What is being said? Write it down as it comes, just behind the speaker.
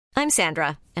I'm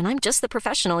Sandra, and I'm just the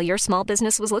professional your small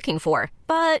business was looking for.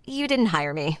 But you didn't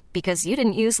hire me because you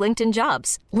didn't use LinkedIn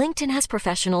Jobs. LinkedIn has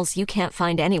professionals you can't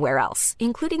find anywhere else,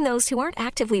 including those who aren't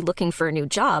actively looking for a new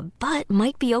job, but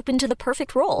might be open to the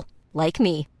perfect role, like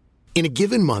me. In a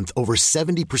given month, over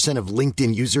 70% of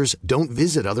LinkedIn users don't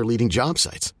visit other leading job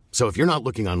sites. So if you're not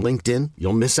looking on LinkedIn,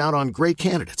 you'll miss out on great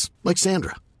candidates like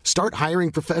Sandra. Start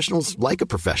hiring professionals like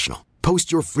a professional.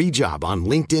 Post your free job on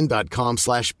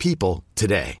linkedin.com/people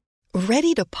today.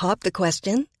 Ready to pop the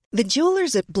question? The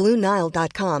jewelers at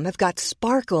BlueNile.com have got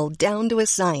sparkle down to a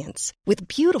science with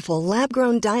beautiful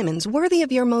lab-grown diamonds worthy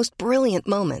of your most brilliant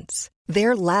moments.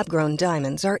 Their lab-grown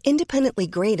diamonds are independently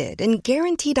graded and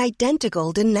guaranteed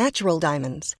identical to natural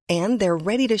diamonds, and they're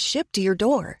ready to ship to your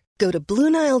door. Go to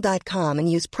BlueNile.com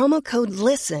and use promo code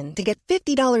LISTEN to get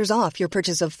 $50 off your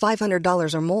purchase of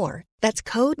 $500 or more. That's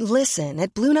code LISTEN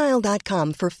at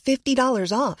BlueNile.com for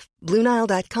 $50 off.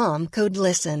 BlueNile.com, code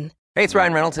LISTEN. Hey, it's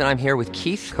Ryan Reynolds, and I'm here with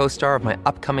Keith, co-star of my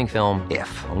upcoming film,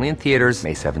 If, only in theaters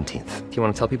May 17th. Do you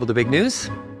want to tell people the big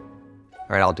news?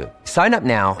 All right, I'll do it. Sign up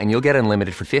now and you'll get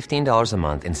unlimited for $15 a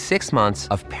month and 6 months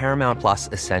of Paramount Plus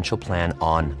Essential Plan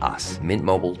on us.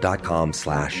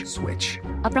 MintMobile.com/switch.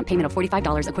 Upfront payment of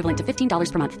 $45 equivalent to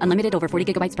 $15 per month. Unlimited over 40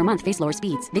 gigabytes per month. Face lower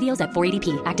speeds. Videos at 480p.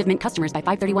 Active Mint customers by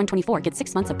 531.24 get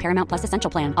 6 months of Paramount Plus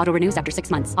Essential Plan. Auto renews after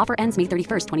 6 months. Offer ends May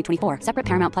 31st, 2024. Separate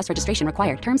Paramount Plus registration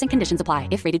required. Terms and conditions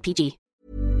apply if rated PG.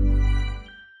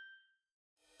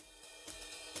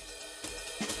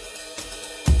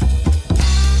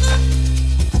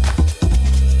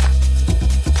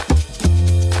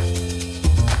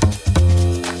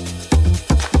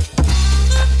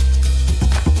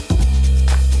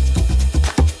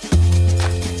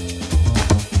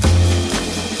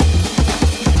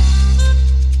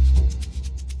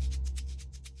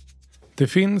 Det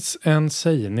finns en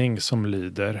sägning som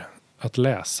lyder att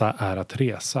läsa är att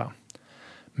resa.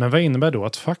 Men vad innebär då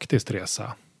att faktiskt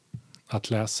resa? Att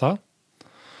läsa?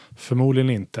 Förmodligen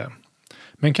inte.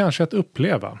 Men kanske att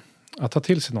uppleva. Att ta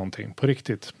till sig någonting på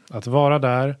riktigt. Att vara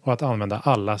där och att använda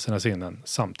alla sina sinnen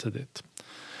samtidigt.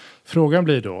 Frågan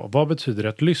blir då, vad betyder det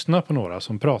att lyssna på några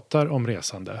som pratar om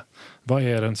resande? Vad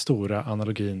är den stora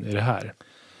analogin i det här?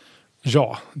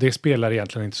 Ja, det spelar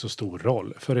egentligen inte så stor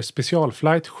roll. För i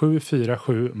specialflight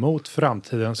 747 mot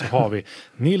framtiden så har vi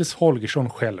Nils Holgersson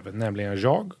själv, nämligen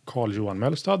jag, Carl-Johan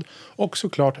Möllstad, och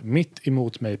såklart mitt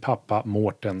emot mig pappa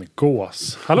Mårten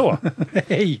Gås. Hallå!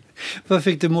 Hej! Var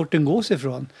fick du Mårten Gås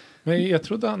ifrån? Men jag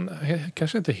trodde han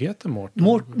kanske inte heter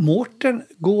Mårten. Mårten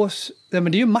Gås, nej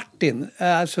men det är ju Martin,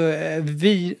 alltså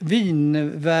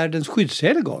vinvärldens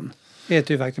skyddshelgon. Det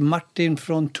heter ju faktiskt Martin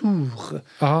från Tours.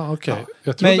 Ja, okej. Okay.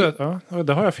 Jag trodde,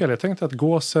 det har jag fel. Jag tänkte att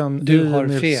gåsen du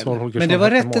har fel. Men det var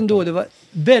rätt ändå. Det var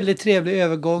väldigt trevlig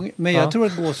övergång. Men jag tror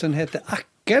att gåsen hette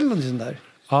Acke eller något sånt där.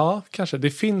 Ja, kanske. Det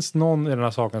finns någon i den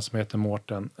här saken som heter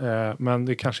Mårten. Men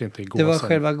det kanske inte är gåsen. Det var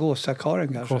själva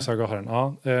gåsakaren kanske. Gåsakaren,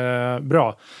 ja.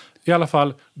 Bra. I alla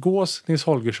fall, Gås, Nils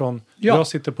Holgersson. Ja. Jag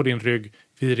sitter på din rygg.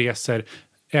 Vi reser.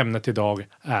 Ämnet idag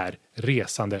är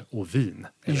resande och vin.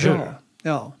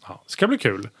 Ja. Ska bli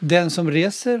kul. Den som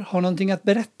reser har någonting att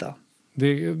berätta.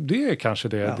 Det är kanske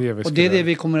det. Ja. Det vi och det är det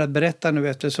vi kommer att berätta nu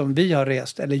eftersom vi har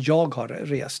rest. Eller jag har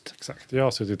rest. Exakt. Jag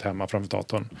har suttit hemma framför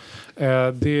datorn.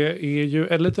 Det är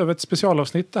ju lite av ett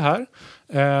specialavsnitt det här.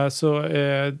 Så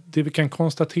det vi kan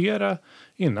konstatera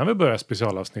innan vi börjar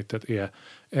specialavsnittet är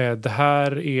det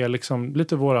här är liksom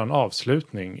lite våran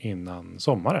avslutning innan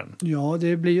sommaren. Ja,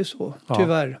 det blir ju så,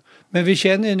 tyvärr. Men vi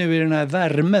känner ju nu i den här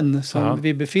värmen som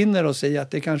vi befinner oss i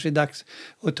att det kanske är dags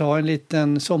att ta en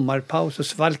liten sommarpaus och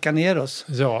svalka ner oss.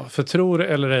 Ja, för tror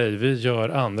eller ej, vi gör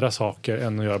andra saker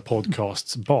än att göra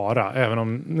podcasts bara. Även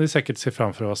om ni säkert ser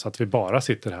framför oss att vi bara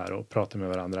sitter här och pratar med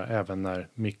varandra även när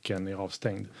micken är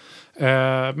avstängd.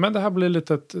 Men det här blir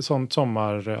lite ett sånt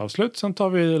sommaravslut. Sen tar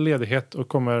vi ledighet och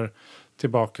kommer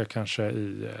tillbaka kanske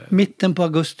i... Mitten på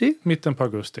augusti. Det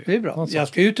är bra. Jag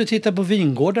ska ut och titta på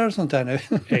vingårdar och sånt där nu.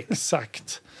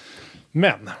 Exakt.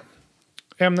 Men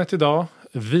ämnet idag,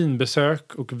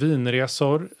 vinbesök och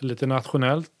vinresor. Lite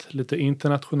nationellt, lite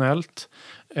internationellt.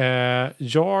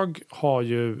 Jag har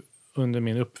ju under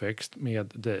min uppväxt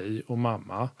med dig och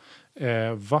mamma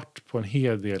varit på en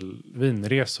hel del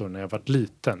vinresor när jag varit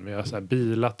liten. Vi har så här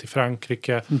bilat till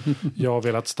Frankrike. Jag har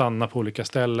velat stanna på olika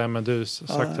ställen, men du har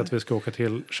sagt att vi ska åka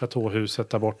till Chateauhuset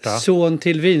där borta. Son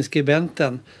till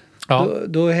vinskribenten. Ja.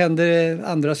 Då händer det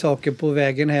andra saker på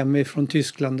vägen hem från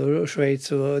Tyskland och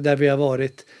Schweiz och där vi har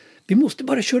varit. Vi måste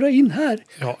bara köra in här.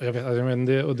 Ja, jag vet. Men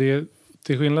det är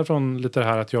till skillnad från lite det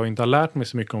här att jag inte har lärt mig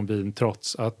så mycket om vin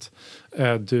trots att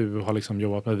du har liksom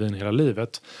jobbat med vin hela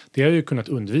livet. Det har jag ju kunnat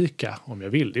undvika om jag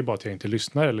vill. Det är bara att jag inte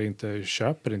lyssnar eller inte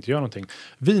köper, inte gör någonting.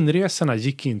 Vinresorna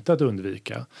gick inte att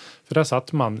undvika. För där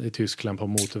satt man i Tyskland på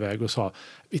motorväg och sa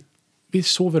vi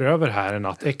sover över här en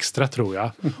natt extra tror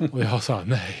jag. Och jag sa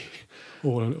nej.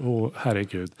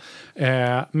 Herregud.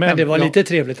 Men det var lite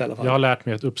trevligt i alla fall. Jag har lärt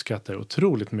mig att uppskatta det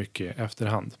otroligt mycket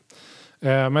efterhand.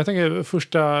 Men jag tänker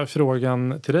första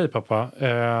frågan till dig pappa.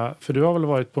 För du har väl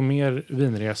varit på mer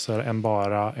vinresor än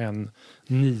bara en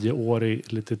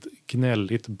 9-årig litet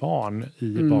gnälligt barn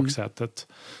i baksätet.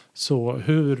 Så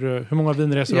hur många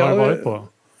vinresor har du varit på?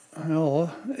 Ja,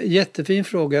 jättefin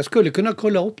fråga. Jag skulle kunna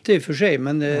kolla upp det i och för sig,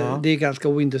 men det är ganska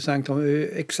ointressant om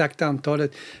exakt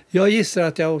antalet. Jag gissar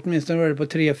att jag åtminstone varit på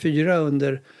 3-4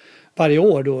 under varje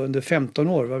år då, under 15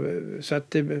 år. Så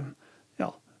att det,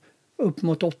 upp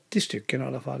mot 80 stycken i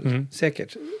alla fall,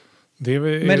 säkert.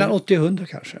 Mellan 80 och 100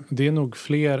 kanske. Det är nog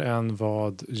fler än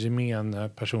vad gemene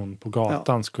person på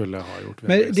gatan skulle ha gjort.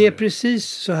 Men det är precis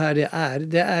så här det är.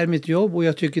 Det är mitt jobb och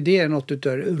jag tycker det är något av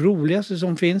det roligaste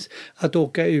som finns. Att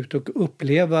åka ut och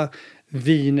uppleva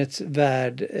vinets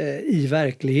värld i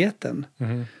verkligheten.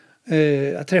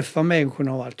 Att träffa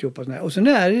människorna och alltihopa. Och sen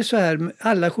är det så här,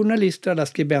 alla journalister, alla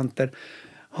skribenter,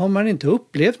 har man inte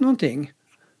upplevt någonting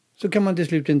så kan man till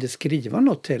slut inte skriva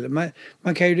något heller.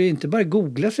 Man kan ju inte bara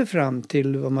googla sig fram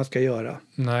till vad man ska göra.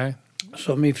 Nej.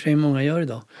 Som i och för sig många gör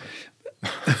idag.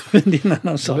 Men det är en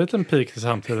annan sak. En liten pik till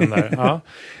samtiden där. Ja.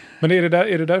 Men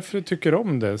är det därför du tycker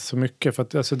om det så mycket? För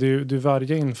att alltså, du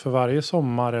varje inför varje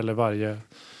sommar eller varje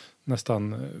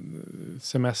nästan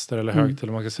semester eller högtid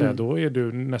eller man ska säga, då är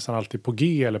du nästan alltid på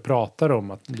G eller pratar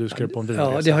om att du ska på en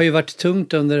vinresa. Ja, det har ju varit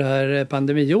tungt under det här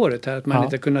pandemiåret här, att man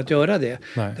inte kunnat göra det.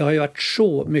 Nej. Det har ju varit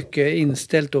så mycket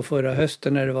inställt då förra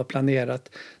hösten när det var planerat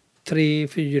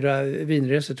 3-4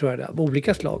 vinresor tror jag det, av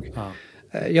olika slag. Ja.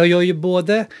 Jag gör ju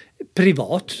både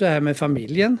privat så här med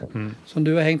familjen som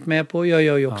du har hängt med på. Jag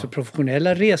gör ju också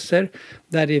professionella resor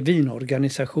där det är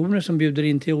vinorganisationer som bjuder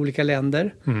in till olika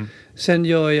länder. Sen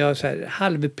gör jag så här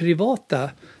halvprivata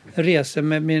resor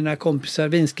med mina kompisar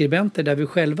vinskribenter där vi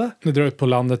själva... Ni drar ut på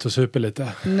landet och super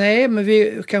lite? Nej, men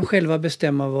vi kan själva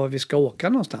bestämma var vi ska åka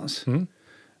någonstans.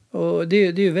 Och det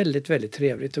är ju väldigt, väldigt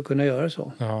trevligt att kunna göra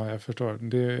så. Ja, jag förstår.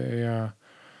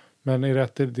 Men det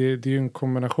är ju en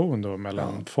kombination då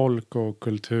mellan folk och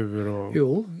kultur och...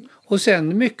 Jo, och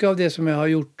sen mycket av det som jag har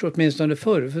gjort åtminstone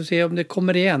förr, för att se om det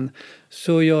kommer igen,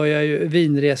 så gör jag ju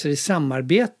vinresor i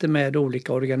samarbete med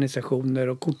olika organisationer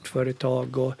och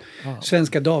kortföretag och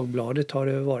Svenska Dagbladet har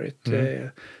det varit.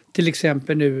 Till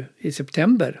exempel nu i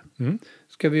september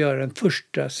ska vi göra den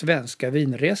första svenska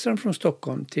vinresan från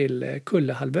Stockholm till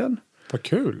Kullahalvön. Vad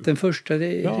kul! Den första,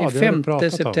 det är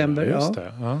 5 september. Just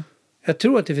det. Ja. Jag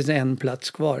tror att det finns en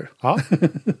plats kvar. Ja,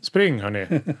 spring hörni.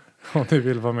 Om ni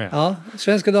vill vara med. Ja,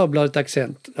 Svenska Dagbladet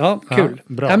Accent. Ja, kul.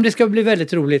 Bra. Ja, men det ska bli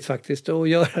väldigt roligt faktiskt att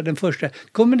göra den första.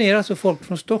 Kombineras så folk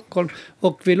från Stockholm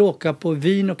och vill åka på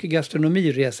vin- och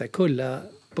gastronomiresa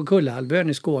på Kullahalvön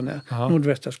i Skåne,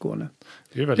 nordvästra Skåne.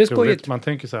 Det är ju väldigt roligt. Man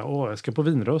tänker så här, jag ska på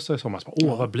vinresa i sommar.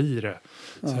 Vad blir det?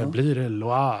 Så här, blir det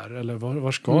Loire? Eller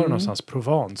var ska det någonstans?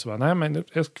 Provence? Så, nej, men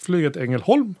jag ska flyga till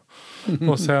Ängelholm.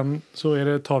 Och sen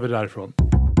så tar vi därifrån.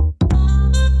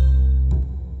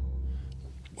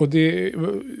 Och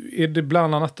är det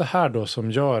bland annat det här då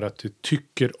som gör att du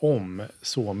tycker om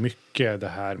så mycket det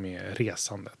här med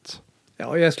resandet?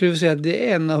 Ja, jag skulle säga att det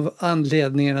är en av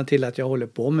anledningarna till att jag håller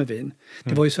på med vin.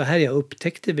 Det var ju så här jag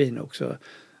upptäckte vin också.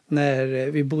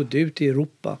 När vi bodde ute i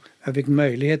Europa. Jag fick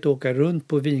möjlighet att åka runt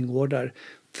på vingårdar.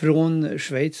 Från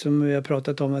Schweiz som vi har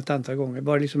pratat om ett antal gånger.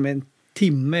 Bara liksom en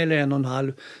timme eller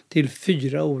 1,5 till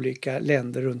 4 olika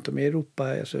länder runt om i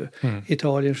Europa. Alltså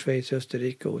Italien, Schweiz,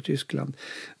 Österrike och Tyskland.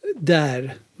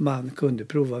 Där man kunde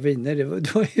prova viner.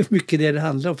 Det var ju mycket det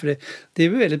handlar om. För det är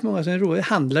väldigt många som är roliga.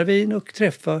 Handlar vin och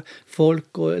träffa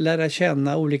folk och lära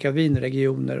känna olika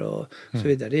vinregioner och så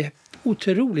vidare. Det är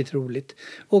otroligt roligt.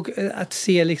 Och att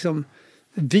se liksom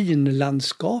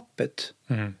vinlandskapet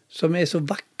som är så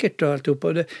vackert och alltihop.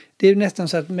 Och det är nästan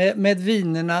så att med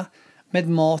vinerna, med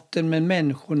maten, med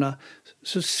människorna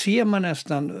så ser man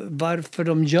nästan varför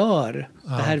de gör det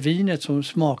här vinet som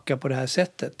smakar på det här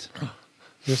sättet.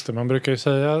 Just det, man brukar ju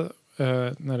säga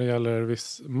när det gäller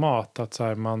viss mat att så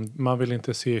här, man vill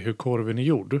inte se hur korven är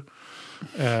gjord.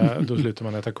 Då slutar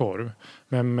man äta korv.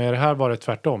 Men med det här var det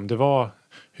tvärtom. Det var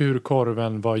hur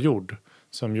korven var gjord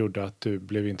som gjorde att du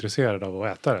blev intresserad av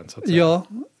att äta den. Så att säga. Ja,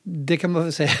 det kan man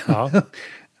väl säga. Ja.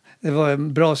 Det var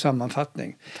en bra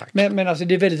sammanfattning. Men alltså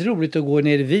det är väldigt roligt att gå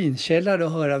ner i vinkällare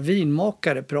och höra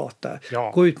vinmakare prata.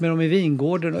 Ja. Gå ut med dem i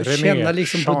vingården och känna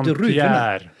liksom på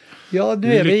druvorna. Ja,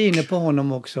 nu är vi inne på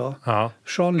honom också. Ja.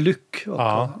 Jean-Luc också.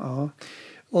 Ja.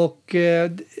 Och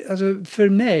alltså för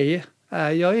mig,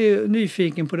 jag är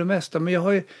nyfiken på det mesta, men jag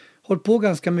har ju hållit på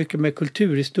ganska mycket med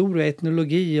kulturhistoria,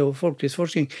 etnologi och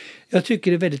folklivsforskning. Jag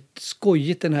tycker det är väldigt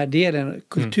skojigt den här delen,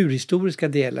 kulturhistoriska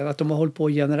delen, att de har hållit på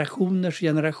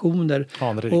generationer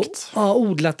och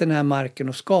odlat den här marken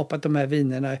och skapat de här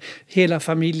vinerna. Hela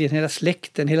familjen, hela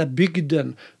släkten, hela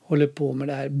bygden håller på med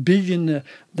det här. Byn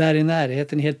där i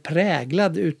närheten är helt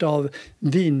präglad utav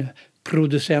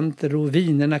vinproducenter och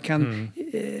vinerna kan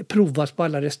provas på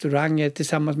alla restauranger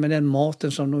tillsammans med den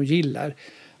maten som de gillar.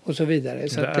 Och så vidare.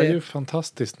 Så det är ju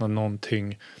fantastiskt när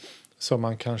någonting som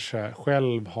man kanske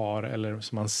själv har eller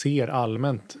som man ser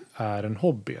allmänt är en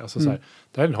hobby. Alltså så här,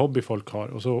 det är en hobby folk har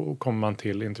och så kommer man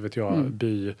till, inte vet jag,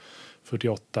 by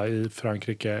 48 i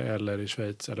Frankrike eller i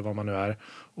Schweiz eller vad man nu är.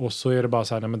 Och så är det bara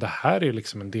så här, nej men det här är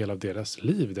liksom en del av deras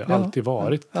liv. Det har alltid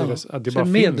varit. Det bara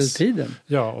medeltiden. Finns.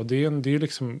 Ja, och det är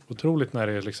liksom otroligt när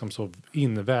det är liksom så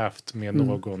invävt med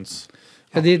någons...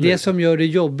 Ja, det är det som gör det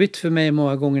jobbigt för mig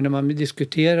många gånger när man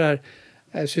diskuterar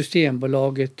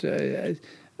Systembolaget,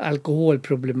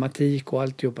 alkoholproblematik och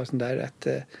alltihopa sånt där. Att,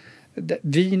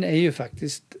 vin är ju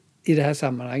faktiskt i det här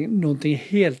sammanhanget någonting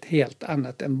helt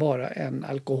annat än bara en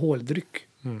alkoholdryck.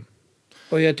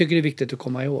 Och jag tycker det är viktigt att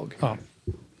komma ihåg. Ja,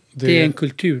 det är en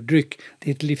kulturdryck, det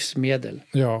är ett livsmedel.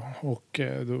 Ja, och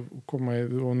och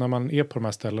när man är på de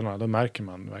här ställena då märker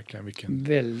man verkligen vilken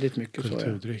väldigt mycket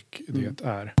kulturdryck det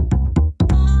är.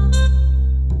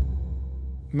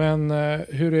 Men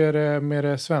hur är det med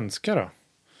det svenska då?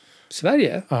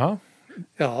 Sverige? Aha.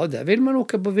 Ja, där vill man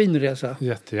åka på vinresa.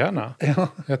 Jättegärna. Ja.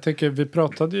 Jag tänker, vi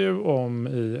pratade ju om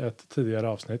i ett tidigare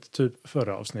avsnitt, typ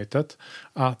förra avsnittet,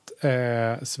 att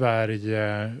Sverige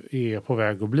är på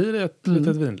väg att bli ett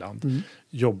litet vinland.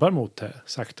 Jobbar mot det,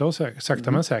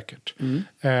 sakta men säkert.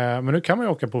 Men nu kan man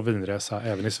ju åka på vinresa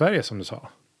även i Sverige som du sa.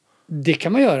 Det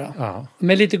kan man göra. Ja.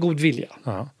 Med lite god vilja.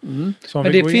 Ja.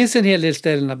 Men det finns en hel del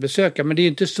ställen att besöka. Men det är ju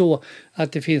inte så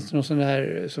att det finns någon sån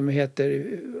här som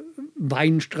heter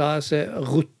Weinstraße,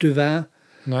 Route du Vin.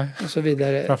 Nej. Och så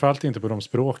vidare. Framförallt inte på de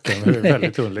språken. Det är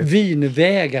väldigt underligt.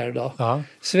 Vinvägar då. Ja.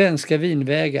 Svenska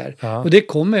vinvägar. Ja. Och det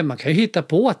kommer, man kan ju hitta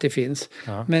på att det finns.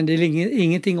 Ja. Men det är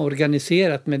ingenting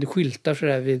organiserat med skyltar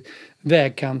sådär vid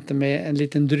vägkanten med en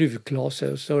liten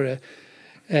druvklase och så är det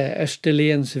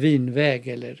Österlens vinväg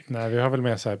eller... Nej, vi har väl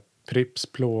med så här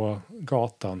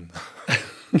Pripsblå-gatan.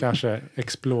 Kanske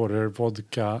Explorer,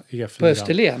 vodka, E4. På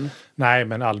Österlen? Nej,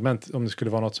 men allmänt om det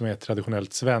skulle vara något som är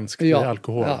traditionellt svenskt i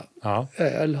alkohol. Ja.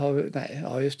 Öl har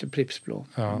vi, just det, Pripsblå.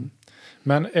 Ja.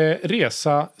 Men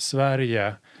resa,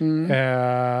 Sverige,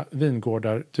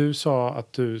 vingårdar. Du sa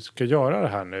att du ska göra det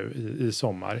här nu i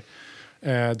sommar.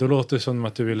 Då låter det som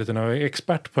att du är lite en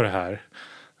expert på det här.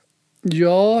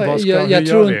 Ja, jag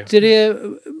tror inte det är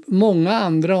många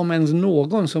andra om ens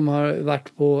någon som har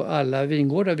varit på alla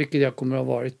vingårdar, vilket jag kommer att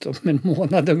ha varit om en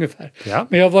månad ungefär. Ja.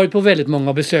 Men jag har varit på väldigt många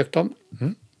och besökt dem.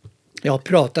 Jag har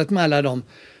pratat med alla dem,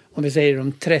 om vi säger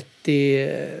de 30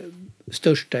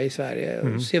 största i Sverige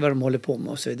och se vad de håller på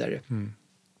med och så vidare.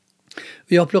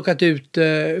 Jag har plockat ut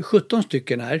 17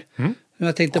 stycken här.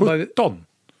 Jag tänkte 17?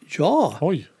 Ja.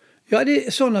 Oj. Ja, det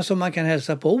är sådana som man kan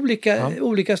hälsa på.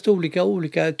 Olika storlekar,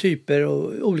 olika typer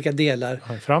och olika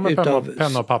delar. Fram med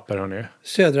penna och papper, hörni.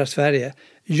 Södra Sverige.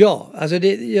 Ja, alltså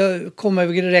jag kommer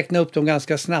att räkna upp dem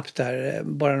ganska snabbt här.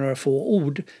 Bara några få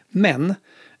ord. Men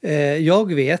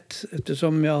jag vet,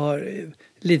 eftersom jag har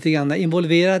lite grann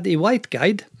involverad i White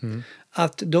Guide,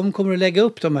 att de kommer att lägga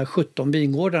upp de här 17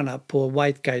 vingårdarna på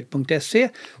whiteguide.se.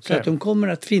 Så att de kommer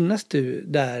att finnas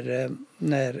där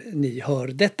när ni hör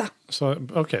detta. Så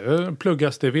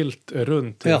pluggas det vilt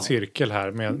runt i en cirkel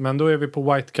här. Men då är vi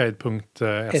på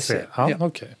whiteguide.se. Ja.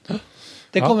 Okay.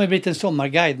 Det kommer att bli en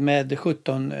sommarguide med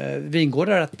 17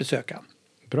 vingårdar att besöka.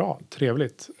 Bra,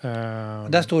 trevligt.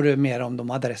 Där står det mer om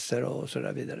de adresser och så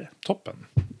där vidare. Toppen.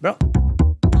 Bra.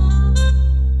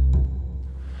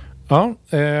 Ja,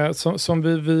 som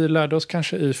vi lärde oss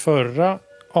kanske i förra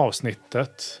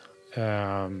avsnittet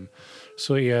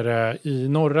så är det i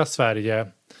norra Sverige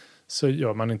så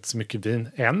gör man inte så mycket vin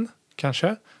än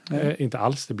kanske. Inte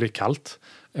alls, det blir kallt.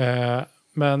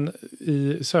 Men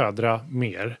i södra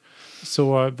mer.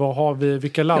 Så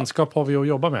vilka landskap har vi att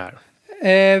jobba med här?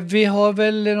 Vi har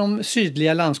väl de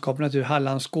sydliga landskapen,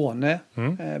 Halland, Skåne,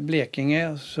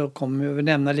 Blekinge. Så kommer vi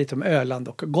nämna lite om Öland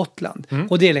och Gotland.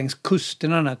 Och det är längs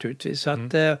kusterna naturligtvis. Så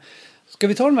att Ska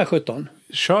vi ta de här 17?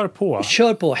 Kör på.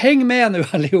 Kör på, häng med nu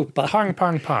allihopa. Pang,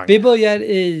 pang, pang. Vi börjar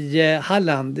i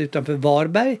Halland utanför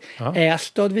Varberg. Ja.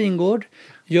 Ästad vingård.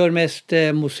 Gör mest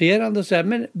mousserande och så här,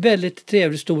 men väldigt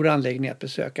trevlig stor anläggning att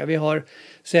besöka. Vi har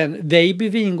sen Vejby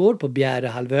vingård på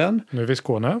Bjärehalvön. Nu är vi i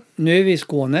Skåne. Nu är vi i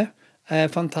Skåne.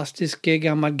 Fantastisk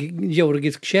gammal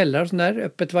georgisk källare som där,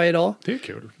 öppet varje dag. Det är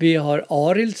kul. Vi har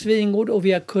Arilds vingård och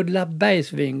vi har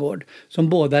Kullabergs vingård som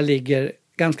båda ligger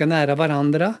ganska nära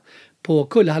varandra på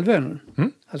Kullahalvön.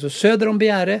 Alltså söder om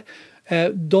Bjäre.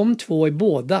 De två är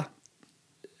båda.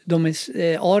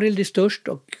 Arild är störst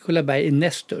och Kullaberg är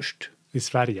näst störst. I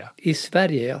Sverige. I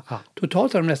Sverige, ja. Ja.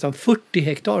 Totalt har de nästan 40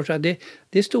 hektar. Så det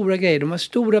är stora grejer. De har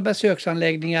stora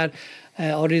besöksanläggningar.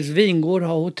 Arilds vingård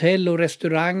har hotell och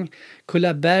restaurang.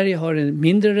 Kullaberg har en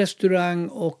mindre restaurang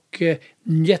och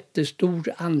en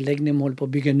jättestor anläggning. De håller på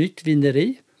att bygga nytt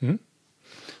vineri.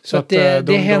 Så att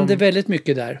det händer väldigt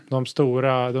mycket där.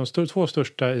 De två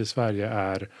största i Sverige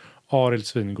är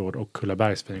Arilds vingård och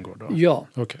Kullabergs vingård. Då. Ja.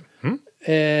 Okej.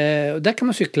 Där kan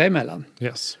man cykla emellan.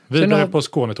 Yes. Vidare på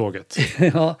Skånetåget.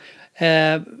 Ja.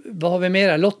 Vad har vi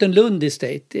mer? Lottenlund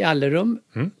Estate i Allerum.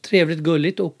 Trevligt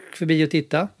gulligt och förbi och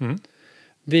titta.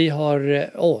 Vi har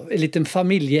en liten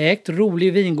familjeägt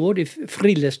rolig vingård i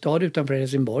Frillestad utanför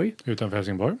Helsingborg. Utanför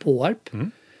Helsingborg. Påarp.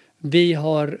 Vi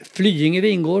har Flyinge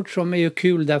vingård som är ju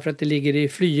kul därför att det ligger i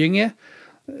Flyinge.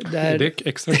 Där... Det är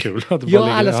extra kul. Att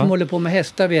alla som håller på med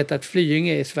hästar vet att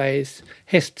Flyinge är Sveriges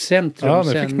hästcentrum. Ja,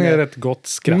 men fick ner ett gott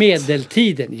skratt.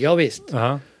 Medeltiden, ja visst.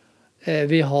 Uh-huh.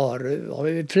 Vi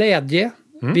har Flädje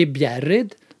vid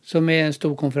Bjärred som är en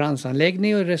stor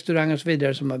konferensanläggning och restaurang och så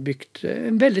vidare som har byggt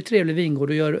en väldigt trevlig vingård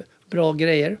och gör bra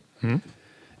grejer.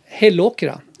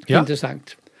 Hällåkra,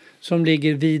 intressant. Som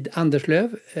ligger vid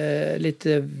Anderslöv,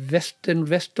 lite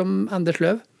nordväst om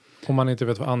Anderslöv. Om man inte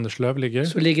vet var Anderslöv ligger.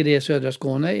 Så ligger det i södra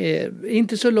Skåne.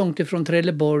 Inte så långt ifrån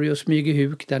Trelleborg och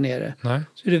Smygehuk där nere. Nej.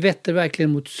 Så det vetter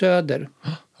verkligen mot söder.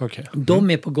 Okay. De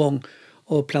är på gång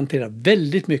och planterar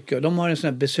väldigt mycket. Och de har en sån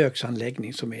här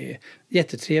besöksanläggning som är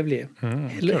jättetrevlig.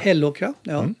 Hällåkra,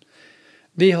 ja.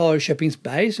 Vi har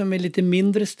Köpingsberg som är lite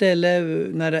mindre ställe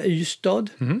nära Ystad.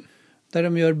 Där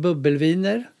de gör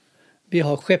bubbelviner. Vi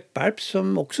har Skepparp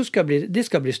som också ska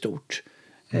bli stort.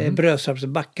 Brösarps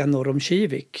backa norr om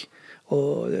Kivik.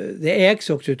 Och det ägs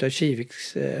också utav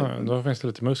Kiviks... då finns det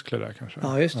lite muskler där kanske.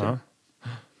 Ja, just det. Ja.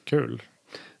 Kul.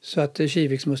 Så att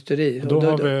Kiviks musteri.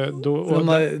 De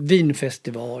har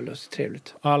vinfestival och så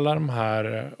trevligt. Alla de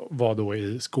här var då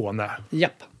i Skåne.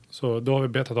 Japp. Så då har vi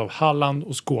betat av Halland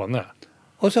och Skåne.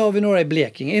 Och så har vi några i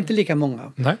Blekinge, inte lika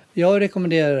många. Nej. Jag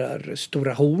rekommenderar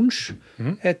Stora Horns.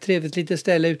 Ett trevligt litet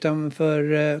ställe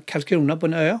utanför Karlskrona på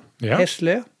en ö. Ja.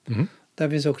 Hässlö. Där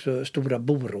finns också Stora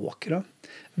Boråkra.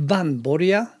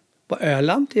 Vannborga på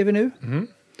Öland är vi nu.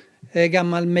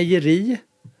 Gammal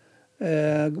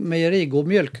mejerigård,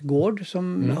 mjölkgård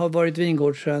som har varit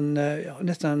vingård sedan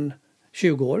nästan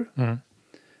 20 år.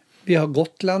 Vi har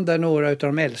Gotland där några av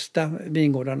de äldsta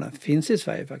vingårdarna finns i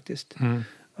Sverige faktiskt.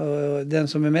 Och den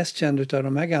som är mest känd av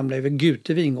de här gamla är väl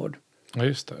Gute vingård. Ja,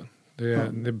 just det. Det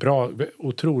är bra,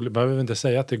 otroligt. Behöver vi inte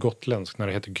säga att det är gotländskt när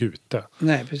det heter Gute.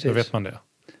 Nej, precis. Då vet man det.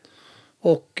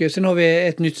 Och sen har vi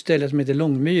ett nytt ställe som heter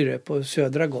Långmyre på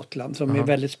södra Gotland som är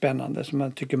väldigt spännande som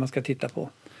man tycker man ska titta på.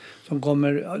 Som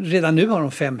kommer, redan nu har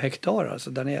de 5 hektar alltså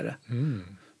där nere.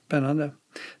 Spännande.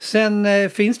 Sen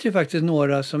finns det ju faktiskt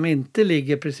några som inte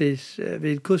ligger precis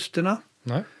vid kusterna.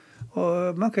 Nej.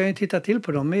 Och man kan ju titta till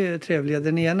på dem, de är trevliga.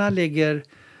 Den ena ligger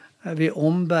vid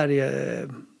Omberg,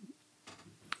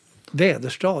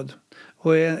 Väderstad.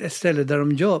 Och är ett ställe där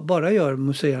de bara gör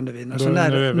mousserande vin. Alltså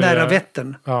nära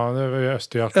Vättern. Ja, det är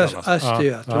Östergötland.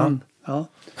 Östergötland, ja.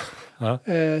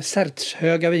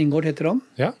 Särtshöga vingård heter de.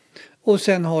 Ja. Och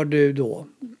sen har du då,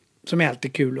 som är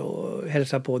alltid kul att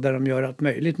hälsa på, där de gör allt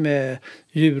möjligt med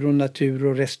djur och natur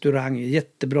och restaurang.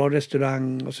 Jättebra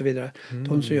restaurang och så vidare.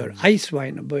 De som gör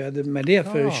Icewine började med det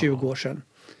för 20 år sedan.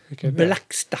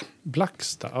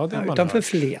 Blacksta, ja, det är utanför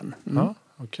Flen. Ja,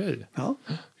 okej. Ja.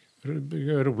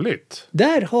 Roligt.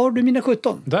 Där har du mina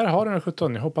 17. Där har du mina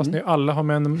 17. Jag hoppas ni alla har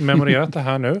memorerat det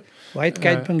här nu.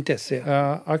 Whiteguide.se.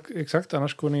 Exakt,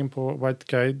 annars går ni in på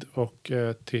Whiteguide och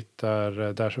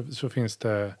tittar där så finns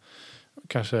det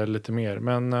kanske lite mer.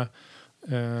 Men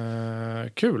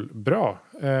kul, bra.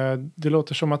 Det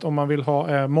låter som att om man vill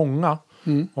ha många,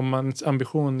 om mans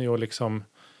ambition är att liksom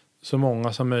så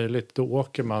många som möjligt, då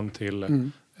åker man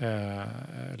till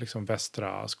liksom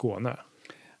västra Skåne.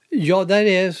 Ja, där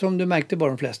är som du märkte bara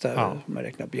de flesta som har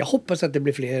räknat upp. Jag hoppas att det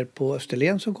blir fler på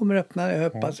Österlen som kommer öppna. Jag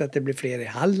hoppas att det blir fler i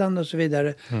Halland och så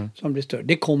vidare som blir större.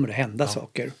 Det kommer att hända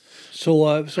saker.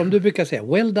 Så som du brukar säga,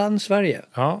 well done Sverige.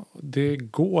 Ja, det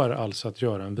går alltså att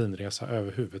göra en vinresa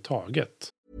överhuvudtaget.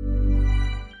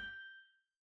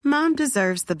 Mom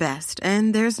deserves the best,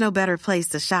 and there's no better place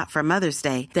to shop for Mother's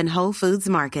Day than Whole Foods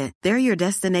Market. They're your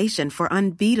destination for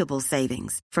unbeatable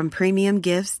savings, from premium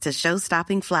gifts to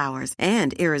show-stopping flowers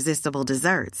and irresistible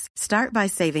desserts. Start by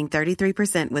saving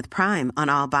 33% with Prime on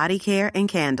all body care and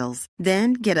candles.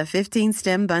 Then get a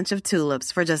 15-stem bunch of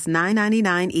tulips for just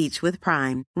 $9.99 each with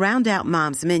Prime. Round out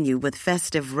Mom's menu with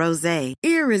festive rosé,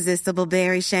 irresistible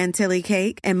berry chantilly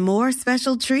cake, and more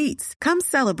special treats. Come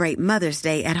celebrate Mother's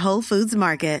Day at Whole Foods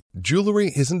Market.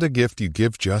 Jewelry isn't a gift you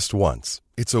give just once.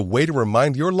 It's a way to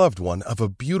remind your loved one of a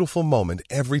beautiful moment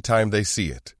every time they see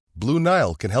it. Blue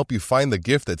Nile can help you find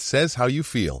the gift that says how you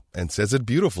feel and says it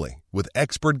beautifully, with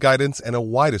expert guidance and a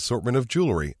wide assortment of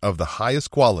jewelry of the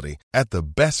highest quality at the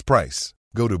best price.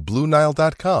 Go to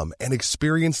BlueNile.com and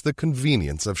experience the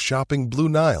convenience of shopping Blue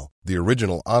Nile, the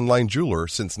original online jeweler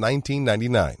since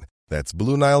 1999. That's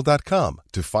BlueNile.com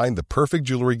to find the perfect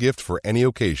jewelry gift for any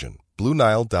occasion.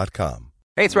 BlueNile.com.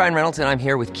 Hey, it's Ryan Reynolds, and I'm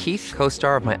here with Keith,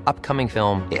 co-star of my upcoming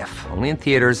film, If, only in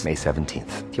theaters May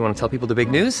 17th. Do you want to tell people the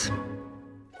big news?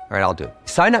 All right, I'll do it.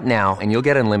 Sign up now and you'll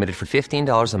get unlimited for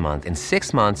 $15 a month and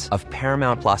 6 months of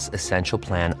Paramount Plus Essential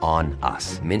Plan on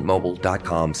us.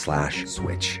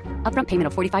 MintMobile.com/switch. Upfront payment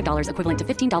of $45 equivalent to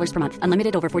 $15 per month.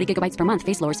 Unlimited over 40 gigabytes per month.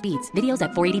 Face lower speeds. Videos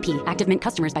at 480p. Active Mint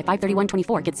customers by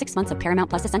 531.24 get 6 months of Paramount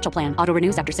Plus Essential Plan. Auto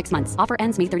renews after 6 months. Offer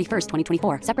ends May 31st,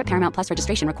 2024. Separate Paramount Plus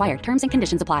registration required. Terms and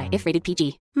conditions apply if rated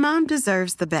PG. Mom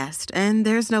deserves the best, and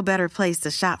there's no better place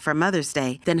to shop for Mother's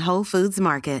Day than Whole Foods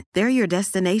Market. They're your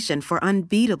destination for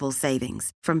unbeatable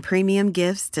savings, from premium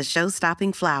gifts to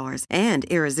show-stopping flowers and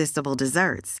irresistible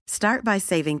desserts. Start by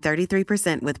saving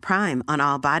 33% with Prime on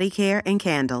all body care and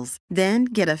candles. Then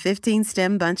get a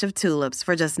 15-stem bunch of tulips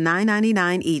for just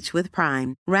 $9.99 each with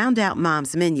Prime. Round out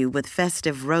Mom's menu with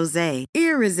festive rosé,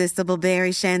 irresistible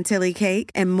berry chantilly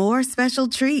cake, and more special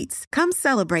treats. Come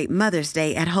celebrate Mother's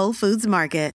Day at Whole Foods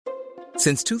Market.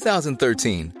 Since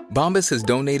 2013, Bombas has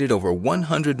donated over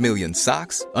 100 million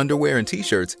socks, underwear, and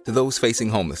T-shirts to those facing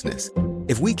homelessness.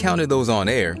 If we counted those on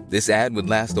air, this ad would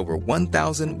last over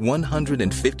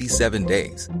 1,157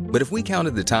 days. But if we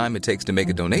counted the time it takes to make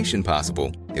a donation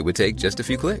possible, it would take just a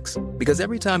few clicks. Because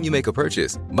every time you make a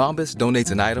purchase, Bombas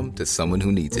donates an item to someone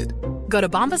who needs it. Go to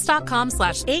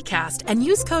bombas.com/ACAST and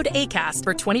use code ACAST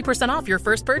for 20% off your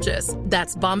first purchase.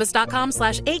 That's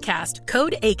bombas.com/ACAST,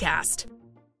 code ACAST.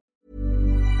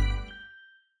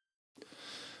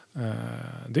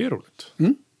 Det är roligt.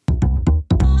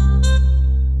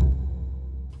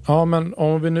 Ja, men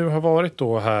om vi nu har varit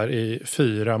då här i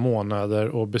 4 månader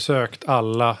och besökt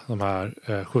alla de här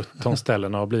 17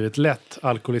 ställena och blivit lätt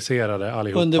alkoholiserade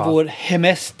allihopa. Under vår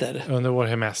hemester. Under vår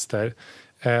hemester.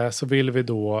 Så vill vi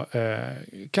då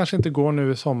kanske inte gå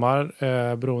nu i sommar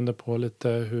beroende på lite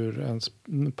hur ens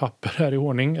papper är i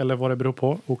ordning eller vad det beror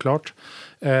på, oklart.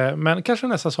 Men kanske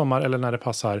nästa sommar eller när det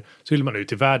passar så vill man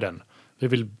ut i världen. Vi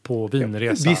vill på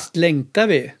vinresa. Visst längtar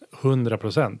vi.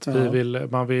 100%. Ja.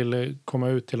 Man vill komma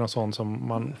ut till någon sån som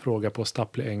man frågar på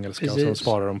stapplig engelska. Precis. Och så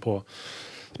svarar de på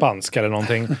spanska eller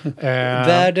någonting.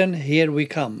 Världen, here we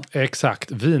come.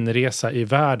 Exakt, vinresa i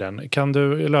världen. Kan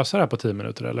du lösa det här på 10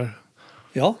 minuter eller?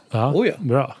 Ja, ja.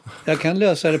 Bra. Jag kan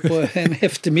lösa det på en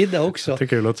eftermiddag också. Jag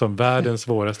tycker det låter som världens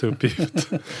svåraste uppgift.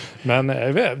 Men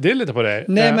det är lite på dig.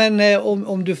 Nej, men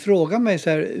om du frågar mig så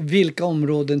här, vilka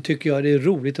områden tycker jag det är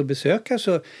roligt att besöka,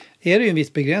 så är det ju en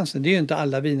viss begränsning. Det är ju inte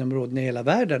alla vinområden i hela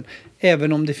världen.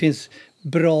 Även om det finns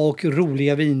bra och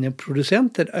roliga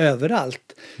vinproducenter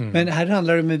överallt. Men här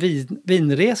handlar det om en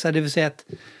vinresa, det vill säga att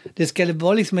det ska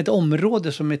vara liksom ett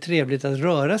område som är trevligt att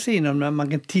röra sig inom, när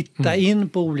man kan titta in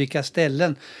på olika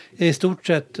ställen. I stort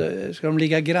sett ska de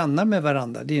ligga grannar med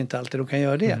varandra, det är ju inte alltid de kan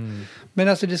göra det. Men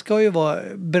alltså det ska ju vara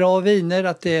bra viner,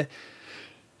 att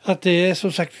det är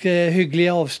som sagt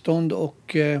hyggliga avstånd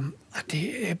och att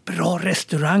det är bra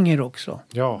restauranger också.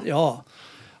 Ja.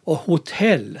 Och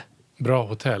hotell. Bra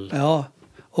hotell. Ja,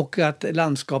 och att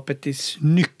landskapet är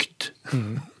snyggt.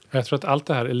 Jag tror att allt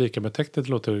det här är lika med täcktet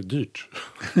låter dyrt.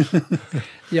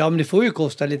 Ja, men det får ju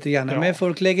kosta lite grann. Ja. Men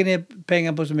folk lägger ner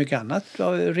pengar på så mycket annat,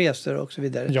 resor och så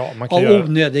vidare. Ja, man kan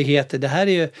onödigheter. Det här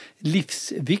är ju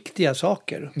livsviktiga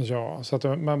saker. Ja, så att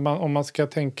om man ska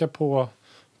tänka på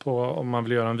om man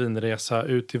vill göra en vinresa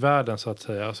ut i världen så att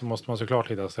säga, så måste man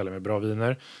såklart hitta ställen med bra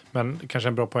viner. Men kanske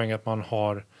en bra poäng att man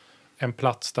har en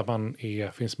plats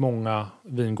där finns många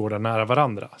vingårdar nära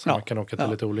varandra. Så man kan åka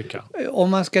till lite olika. Om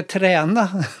man ska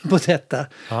träna på detta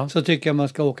så tycker jag man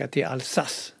ska åka till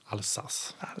Alsace.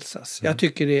 Jag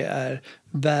tycker det är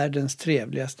världens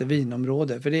trevligaste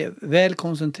vinområde. För det är väl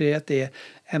koncentrerat. Det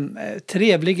är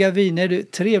trevliga viner,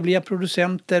 trevliga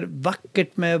producenter,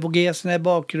 vackert med Vogesen i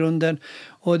bakgrunden.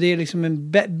 Och det är liksom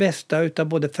en bästa utav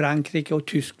både Frankrike och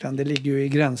Tyskland. Det ligger ju i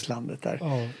gränslandet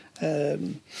där.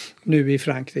 Nu i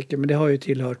Frankrike, men det har ju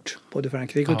tillhört både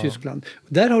Frankrike och Tyskland.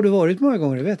 Där har du varit många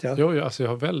gånger, det vet jag. Jo, alltså jag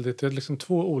har liksom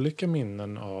 2 olika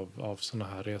minnen av såna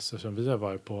här resor som vi har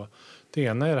varit på. Det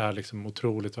ena är det här liksom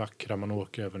otroligt vackra, man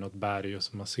åker över något berg och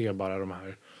så man ser bara de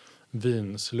här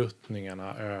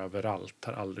vinsluttningarna överallt,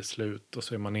 tar aldrig slut, och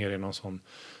så är man nere i någon sån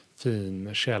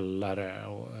fin källare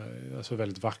och alltså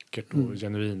väldigt vackert och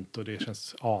genuint, och det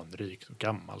känns anrikt och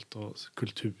gammalt och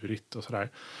kulturigt och sådär.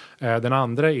 Den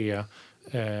andra är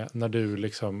när du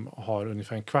liksom har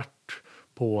ungefär en kvart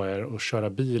på er och köra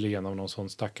bil genom någon sån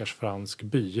stackars fransk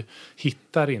by,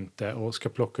 hittar inte och ska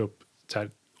plocka upp så här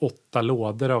 8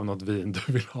 lådor av något vin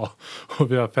du vill ha,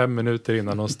 och vi har 5 minuter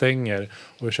innan de stänger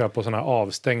och vi kör på såna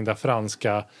avstängda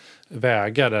franska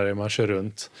vägar där man kör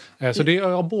runt. Så det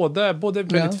är både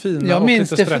väldigt fina jag och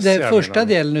minns lite stressiga. Det första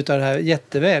delen utav det här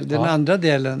jätteväl. Den andra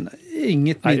delen,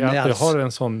 inget minne alls. Jag har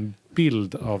en sån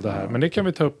bild av det här. Men det kan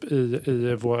vi ta upp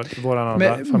i våran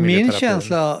andra familjeterapi. Min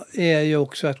känsla är ju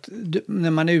också att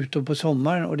när man är ute på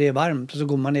sommaren och det är varmt, och så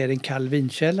går man ner i en kall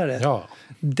vinkällare. Ja.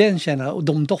 Den känslan och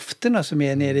de dofterna som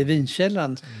är nere i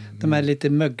vinkällaren. De här lite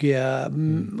möggiga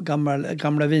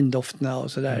gamla vindofterna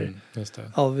och sådär.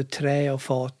 Av trä och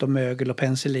fat och mögel och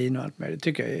penicillin och allt möjligt. Det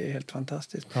tycker jag är helt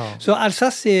fantastiskt. Ja. Så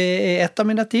Alsace är ett av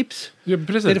mina tips. Ja,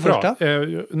 precis, det är det första.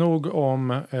 Nog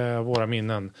om våra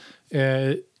minnen.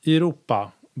 I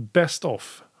Europa, best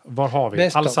of. Var har vi?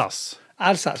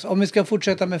 Alsace. Om vi ska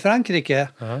fortsätta med Frankrike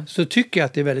så tycker jag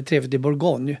att det är väldigt trevligt i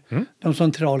Bourgogne. De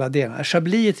centrala delarna.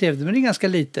 Chablis är trevligt, men det är ganska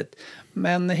litet.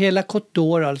 Men hela Côte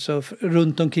d'Or, alltså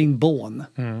runt omkring Beaune.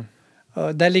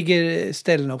 Där ligger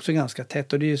ställen också ganska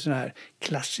tätt. Och det är ju sådana här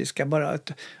klassiska. Bara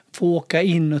att få åka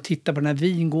in och titta på den här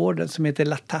vingården som heter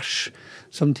La Tache.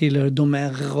 Som tillhör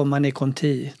Domaine Romanée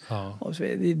Conti. Och så,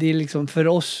 det är liksom för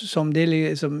oss som det är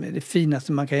liksom det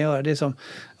finaste man kan göra. Det är som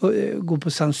gå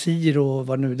på San Siro,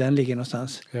 var nu den ligger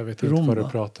någonstans. Jag vet inte vad du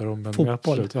pratar om. Men fotboll.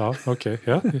 Absolut. Ja, okej.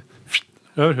 Ja.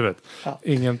 Över huvudet. Ja.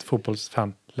 Ingen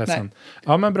fotbollsfan. Ledsen. Nej.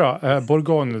 Ja, men bra.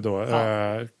 Bourgogne då.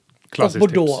 Och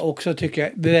Bordeaux också tycker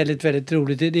jag är väldigt, väldigt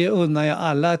roligt. Det unnar jag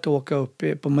alla att åka upp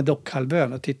på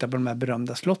Médoc-halvön och titta på de här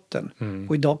berömda slotten.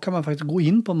 Och idag kan man faktiskt gå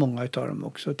in på många av dem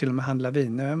också, till och med handla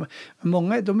viner. Men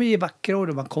många, de är vackra och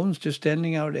de har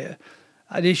konstutställningar och det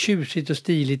är tjusigt och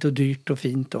stiligt och dyrt och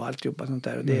fint och alltihopa sånt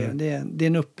där. Och det är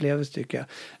en upplevelse tycker jag.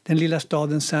 Den lilla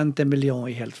staden Saint-Emilion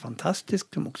är helt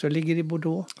fantastisk, som också ligger i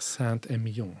Bordeaux.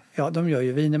 Saint-Emilion. Ja, de gör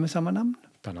ju viner med samma namn.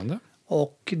 Spännande.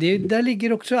 Och där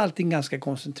ligger också allting ganska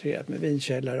koncentrerat med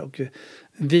vinkällare och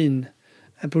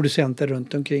vinproducenter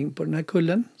runt omkring på den här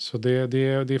kullen. Så det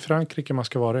är Frankrike man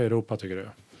ska vara i Europa, tycker du?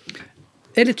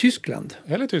 Eller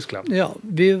Tyskland. Ja,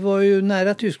 vi var ju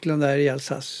nära Tyskland där i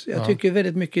Alsace. Jag tycker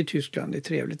väldigt mycket i Tyskland, det är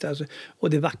trevligt. Alltså. Och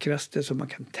det vackraste som man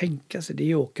kan tänka sig,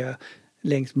 det är att åka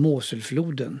längs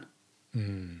Moselfloden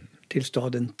till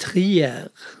staden Trier.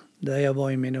 Där jag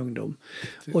var i min ungdom.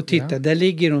 Och titta, där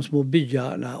ligger de små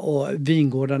byarna och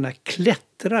vingårdarna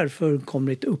klättrar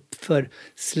fullkomligt upp för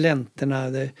slänterna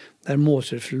där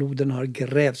Moselfloden har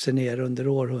grävt sig ner under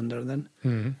århundraden.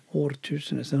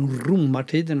 Årtusenden. Sen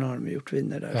romartiden har de gjort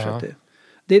viner där. Så att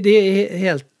det är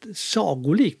helt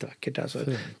sagolikt vackert. Alltså.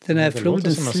 Den här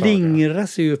floden slingrar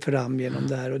sig ju fram genom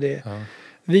där och det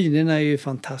vinerna är ju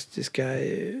fantastiska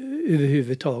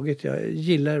överhuvudtaget. Jag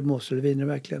gillar Moselviner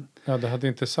verkligen. Ja, det hade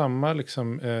inte samma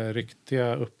liksom,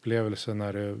 riktiga upplevelse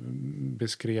när du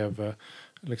beskrev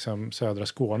liksom, södra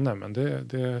Skåne. Men det...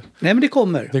 Nej, men det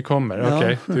kommer. Det kommer,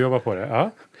 okej. Du jobbar på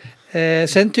det. Ja.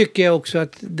 Sen tycker jag också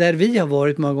att där vi har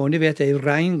varit många gånger, det vet jag, i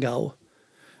Rheingau.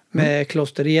 Med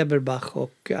Kloster Eberbach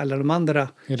och alla de andra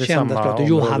kända stater.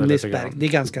 Johannesberg, det är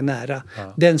ganska nära.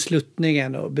 Ja. Den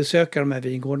sluttningen och besöka de här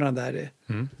vingårdarna där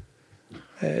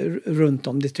runt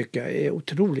om, det tycker jag är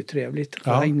otroligt trevligt.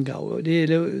 Ja. Rheingau,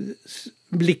 det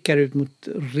blickar ut mot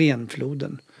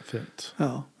Renfloden. Fint.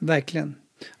 Ja, verkligen.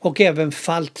 Och även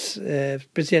Pfalz,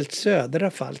 speciellt södra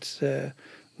Pfalz,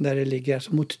 där det ligger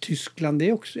alltså mot Tyskland, det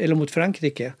är också, eller mot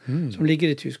Frankrike som ligger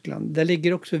i Tyskland. Där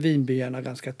ligger också vinbyarna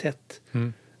ganska tätt.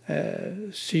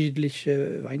 Sydliche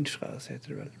Weinstraße heter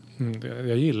det väl.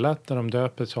 Jag gillar att när de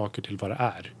döper saker till vad det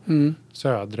är.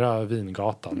 Södra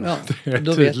Vingatan. Ja,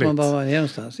 då vet man var man är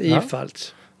någonstans. I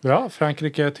Pfalz. Ja,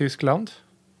 Frankrike, Tyskland.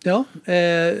 Ja,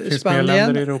 Finns mer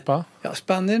länder i Europa? Ja,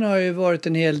 Spanien har ju varit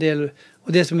en hel del.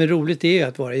 Och det som är roligt är ju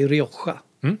att vara i Rioja.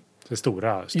 Det är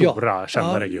stora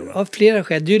kända regioner. Av flera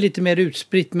skäl. Det är ju lite mer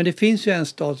utspritt. Men det finns ju en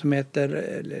stad som heter,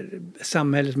 eller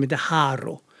samhälle som heter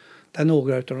Haro. Där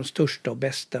några av de största och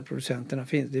bästa producenterna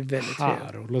finns. Det är väldigt trevligt.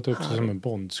 Haro, låter också som en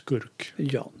bondskurk.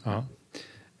 Ja. Ja.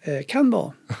 Kan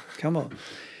vara.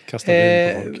 Kasta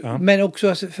vin på folk. Ja. Men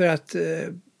också för att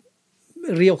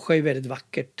Rioja är väldigt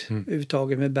vackert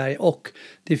överhuvudtaget med berg. Och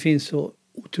det finns så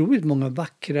otroligt många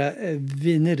vackra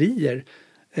vinerier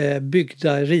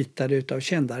byggda, ritade utav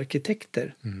kända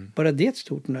arkitekter. Bara det är ett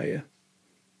stort nöje.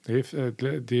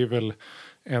 Det är väl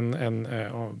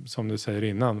som du säger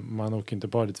innan, man åker inte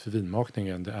bara dit för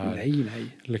vinmakningen. Det är nej.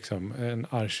 liksom en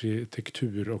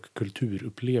arkitektur- och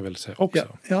kulturupplevelse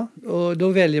också. Ja, och då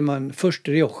väljer man först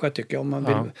Rioja tycker jag om man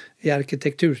vill är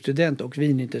arkitekturstudent och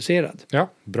vinintresserad. Ja,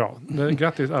 bra.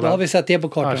 Grattis alla då har vi satt det på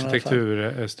kartan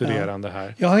arkitekturstuderande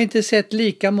här. Jag har inte sett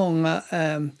lika många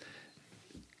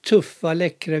tuffa,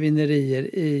 läckra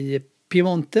vinerier i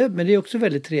Piemonte, men det är också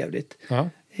väldigt trevligt. Ja.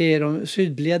 I de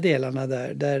sydliga delarna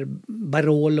där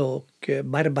Barolo och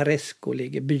Barbaresco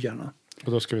ligger, byarna.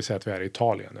 Och då ska vi säga att vi är i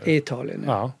Italien nu. I Italien,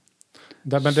 ja.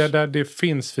 Men det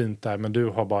finns fint där, men du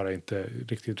har bara inte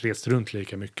riktigt rest runt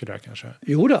lika mycket där kanske.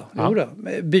 Jo då.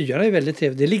 Byarna är väldigt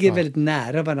trevliga. Det ligger väldigt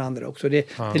nära varandra också.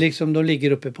 Det är liksom, de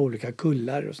ligger uppe på olika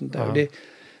kullar och sånt där. Och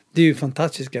det är ju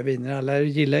fantastiska viner. Alla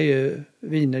gillar ju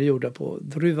viner gjorda på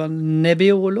druvan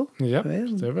Nebbiolo. Ja,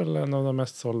 det är väl en av de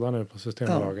mest sålda nu på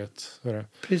Systembolaget. Ja,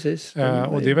 precis.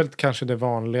 Och det är väl kanske det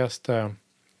vanligaste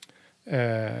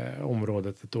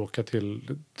området att åka till.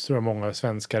 Tror jag många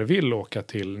svenskar vill åka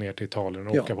till ner till Italien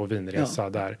och åka på vinresa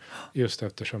där. Just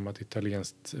eftersom att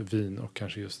italienskt vin och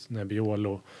kanske just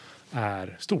Nebbiolo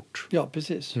är stort. Ja,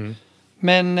 precis.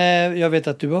 Men jag vet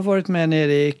att du har varit med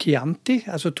nere i Chianti,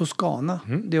 alltså Toscana.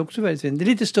 Det är också väldigt fint. Det är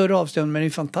lite större avstånd, men det är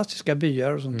fantastiska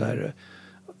byar och sånt där.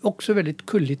 Också väldigt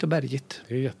kulligt och bergigt.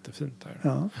 Det är jättefint där.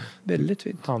 Ja, väldigt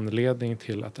fint. Anledning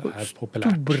till att det är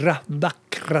populärt. Stora,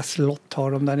 vackra slott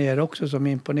har de där nere också som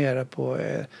imponerar på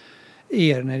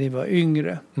er när ni var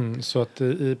yngre. Så att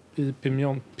i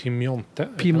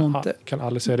Piemonte. Kan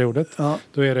aldrig säga det ordet. Ja.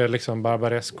 Då är det liksom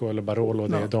Barbaresco eller Barolo,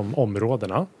 det är de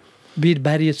områdena. Vid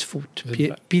bergets fot,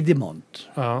 Piedmont.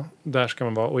 Ja, där ska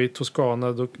man vara. Och i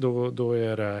Toscana då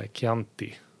är det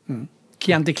Chianti.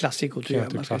 Chianti Classico tror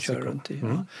jag man ska köra runt i.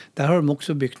 Ja. Där har de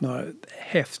också byggt några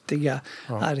häftiga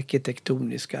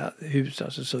arkitektoniska hus.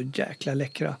 Alltså så jäkla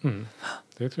läckra.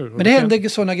 Det tror jag. Men det händer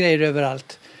sådana grejer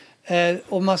överallt.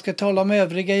 Om man ska tala om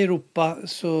övriga Europa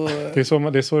så... Det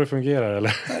är så det fungerar,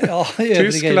 eller? Ja,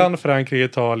 Tyskland, Frankrike,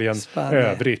 Italien,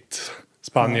 övrigt.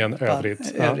 Spanien,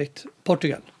 övrigt.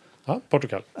 Portugal. Ja,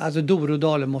 Portugal. Alltså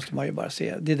Dorodalen måste man ju bara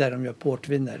se. Det är där de gör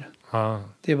portviner.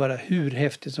 Det är bara hur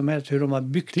häftigt som helst hur de har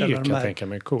byggt alla de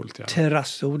här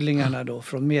terrassodlingarna då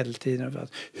från medeltiden.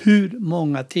 Hur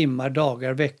många timmar,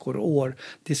 dagar, veckor, år,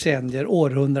 decennier,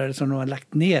 århundraden som de har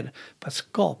lagt ner på att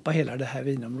skapa hela det här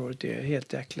vinområdet. Det är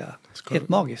helt helt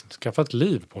magiskt. Skaffa ett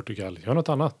liv, Portugal. Gör något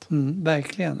annat.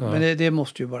 Verkligen. Men det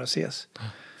måste ju bara ses.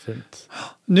 Fint.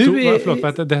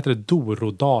 Förlåt, det heter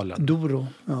Dorodalen.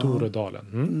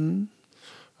 Dorodalen.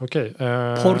 Okej.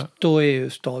 Porto är ju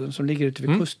staden som ligger ute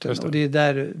vid kusten. Och det är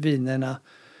där vinerna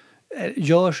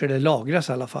görs eller lagras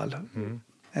i alla fall.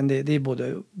 Det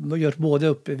är görs både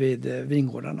uppe vid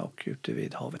vingårdarna och ute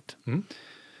vid havet.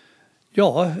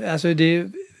 Ja, alltså det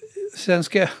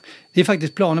är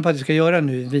faktiskt planer på att vi ska göra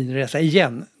nu vinresa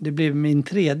igen. Det blir min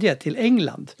 3:e till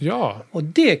England. Ja. Och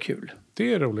det är kul.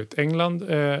 Det är roligt. England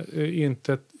är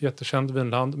inte ett jättekänt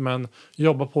vinland, men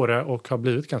jobbar på det och har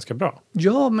blivit ganska bra.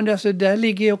 Ja, men alltså, där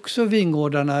ligger också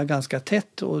vingårdarna ganska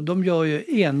tätt och de gör ju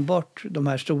enbart de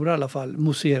här stora i alla fall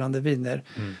mousserande viner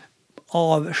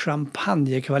av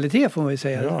champagnekvalitet får man ju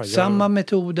säga. Ja. Samma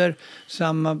metoder,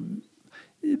 samma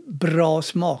bra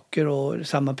smaker och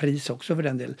samma pris också för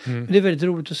den delen. Men det är väldigt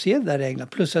roligt att se det där i England.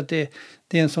 Plus att det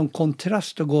är en sån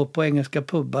kontrast att gå på engelska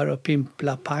pubbar och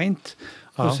pimpla pint.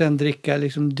 Och sen dricka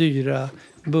liksom dyra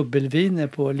bubbelviner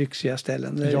på lyxiga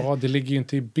ställen. Ja, det ligger ju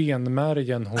inte i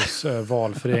benmärgen hos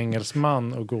valfri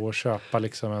engelsman att gå och köpa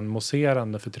liksom en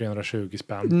mousserande för 320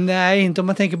 spänn. Nej, inte om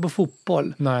man tänker på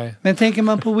fotboll. Nej. Men tänker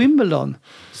man på Wimbledon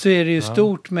så är det ju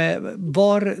stort med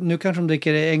nu kanske de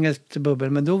dricker engelskt bubbel,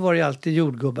 men då var det alltid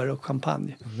jordgubbar och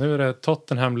champagne. Nu är det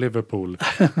Tottenham-Liverpool.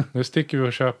 Nu sticker vi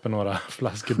och köper några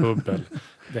flaskor bubbel.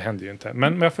 Det händer ju inte.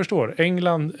 Men jag förstår.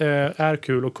 England är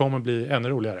kul och kommer bli ännu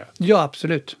roligare. Ja,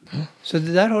 absolut. Så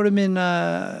det där har du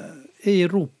mina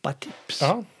Europatips.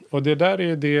 Ja. Och det där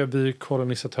är det vi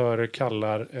kolonisatörer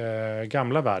kallar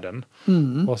gamla världen.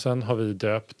 Och sen har vi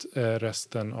döpt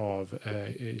resten av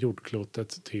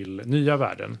jordklotet till nya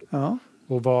världen. Ja.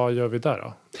 Och vad gör vi där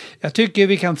då? Jag tycker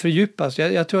vi kan fördjupas.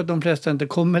 Jag tror att de flesta inte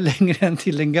kommer längre än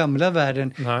till den gamla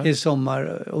världen i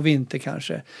sommar och vinter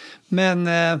kanske. Men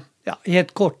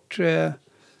helt kort.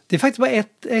 Det är faktiskt bara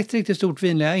ett riktigt stort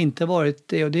vin jag inte varit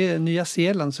det, och det är Nya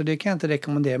Zeeland, så det kan jag inte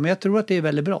rekommendera. Men jag tror att det är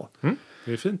väldigt bra.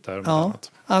 Det är fint där. Ja.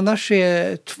 Annars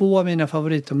är 2 av mina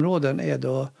favoritområden är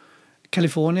då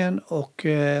Kalifornien och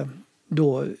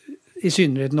då i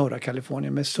synnerhet norra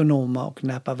Kalifornien med Sonoma och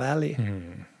Napa Valley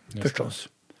förstås.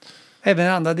 Även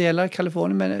andra delar av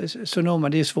Kalifornien, men Sonoma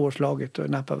det är svårslaget och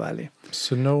Napa Valley.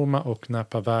 Sonoma och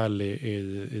Napa Valley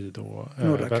i då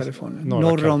norra Kalifornien.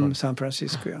 Norr om San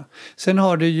Francisco, ja. Sen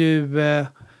har du ju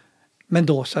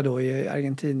Mendoza då i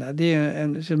Argentina. Det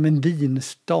är som en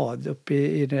vinstad uppe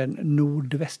i den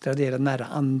nordvästra delen nära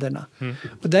Anderna.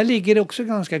 Och där ligger det också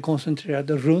ganska koncentrerat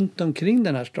runt omkring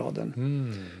den här staden.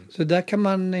 Så där kan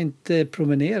man inte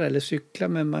promenera eller cykla,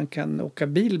 men man kan åka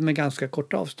bil med ganska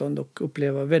kort avstånd och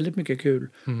uppleva väldigt mycket kul.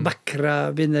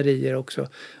 Vackra vinerier också.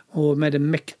 Och med de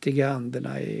mäktiga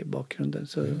Anderna i bakgrunden.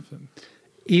 Så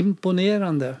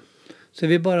imponerande. Så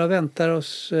vi bara väntar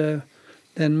oss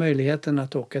den möjligheten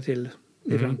att åka till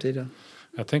i framtiden.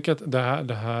 Jag tänker att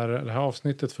det här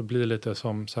avsnittet får bli lite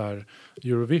som så här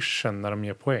Eurovision när de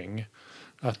ger poäng.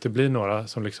 Att det blir några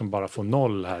som liksom bara får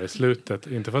 0 här i slutet.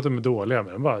 Inte för att de är dåliga,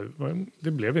 men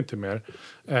det blev inte mer.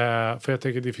 För jag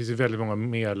tänker att det finns ju väldigt många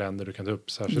mer länder du kan ta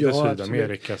upp. Särskilt i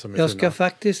Sydamerika. Som är jag ska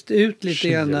faktiskt ut lite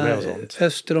grann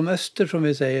öster om öster som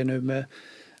vi säger nu med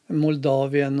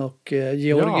Moldavien och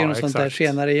Georgien och sånt där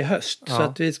senare i höst. Så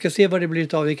att vi ska se vad det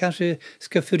blir av. Vi kanske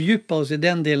ska fördjupa oss i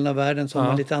den delen av världen som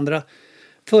har lite andra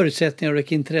förutsättningar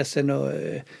och intressen och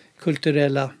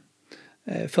kulturella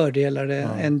fördelar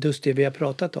än just det vi har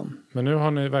pratat om. Men nu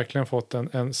har ni verkligen fått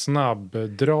en snabb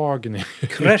dragning.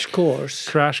 Crash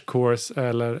course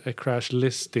eller crash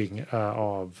listing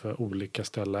av olika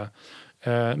ställen.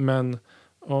 Men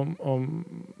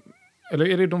eller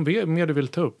är det de mer du vill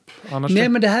ta upp? Nej,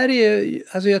 men det här är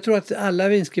alltså jag tror att alla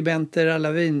vinskribenter,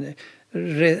 alla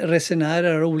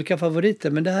vinresenärer har olika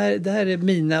favoriter. Men det här är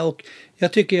mina, och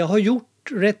jag tycker jag har gjort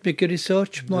rätt mycket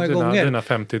research många gånger. Dina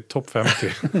topp 50.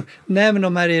 Nej, men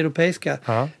de här europeiska.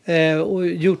 Och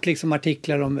gjort liksom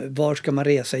artiklar om var ska man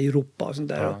resa i Europa och sånt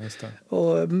där. Ja, just det.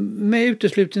 Och med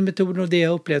uteslutningsmetoden och det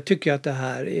jag upplevt tycker jag att det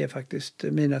här är faktiskt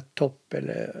mina topp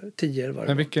eller 10 eller vad det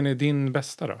Men var. vilken är din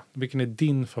bästa då? Vilken är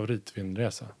din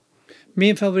favoritvinresa?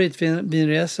 Min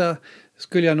favoritvinresa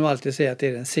skulle jag nog alltid säga att det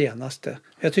är den senaste.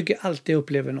 Jag tycker alltid jag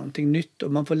upplever någonting nytt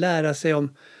och man får lära sig om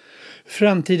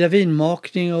framtida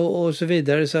vinmakning och så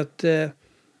vidare, så att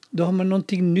då har man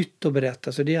någonting nytt att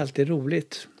berätta, så det är alltid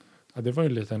roligt. Ja, det var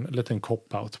ju en liten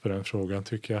cop-out på den frågan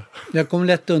tycker jag. Jag kom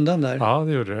lätt undan där. Ja,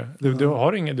 det gjorde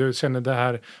det. Du känner det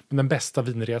här den bästa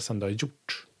vinresan du har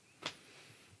gjort?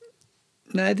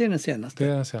 Nej, det är den senaste. Det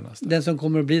är den senaste. Den som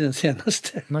kommer att bli den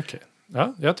senaste. Okej.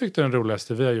 Ja, jag tyckte den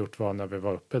roligaste vi har gjort var när vi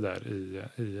var uppe där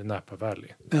i Napa Valley.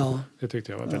 Ja. Det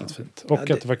tyckte jag var väldigt fint. Och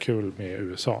att det var kul med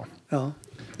USA. Ja,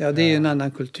 det är ju en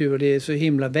annan kultur. Det är så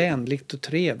himla vänligt och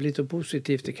trevligt och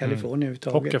positivt i Kalifornien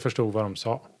överhuvudtaget. Och jag förstod vad de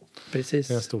sa. Precis.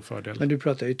 Det är en stor fördel. Men du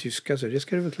pratar ju tyska, så det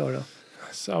ska du väl klara.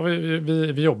 Så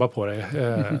vi jobbar på det.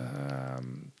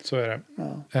 Så är det.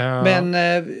 Ja. Men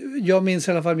jag minns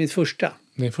i alla fall min första.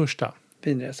 Din första?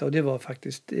 Vinresa, och det var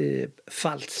faktiskt i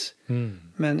Pfalz.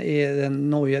 Men i den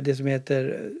neue, det som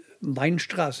heter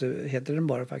Weinstraße heter den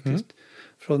bara faktiskt.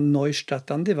 Från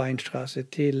Neustadt an die Weinstraße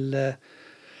till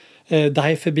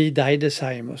förbi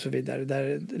Deidesheim och så vidare.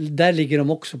 Där ligger de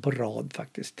också på rad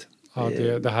faktiskt. Ja,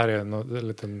 det här är en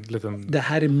liten det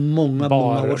här är många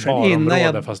år sedan.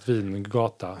 Innan fast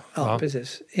vingata. Ja,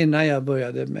 precis. Innan jag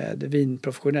började med vin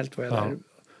professionellt var jag där.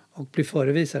 Och blev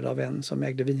förevisad av en som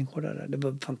ägde vingårdar där. Det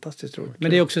var fantastiskt roligt.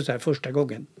 Men det är också så här första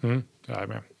gången. Jag är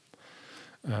med.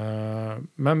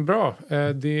 Men bra.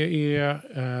 Det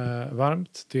är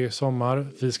varmt. Det är sommar.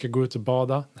 Vi ska gå ut och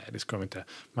bada. Nej, det ska vi inte.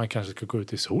 Man kanske ska gå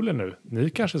ut i solen nu. Ni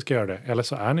kanske ska göra det. Eller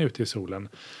så är ni ute i solen.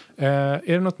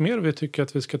 Är det något mer vi tycker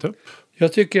att vi ska ta upp?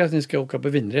 Jag tycker att ni ska åka på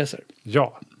vinresor.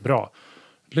 Ja, bra.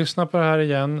 Lyssna på det här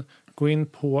igen. Gå in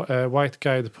på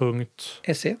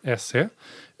whiteguide.se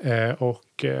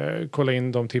och kolla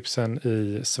in de tipsen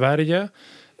i Sverige.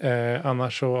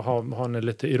 Annars så har ni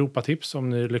lite Europatips om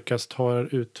ni lyckas ta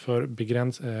er ut för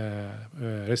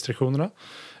restriktionerna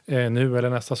nu eller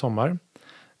nästa sommar.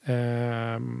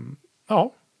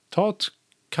 Ta ett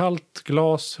kallt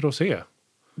glas rosé.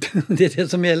 Det är det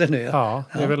som gäller nu. Ja,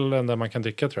 det är väl den där man kan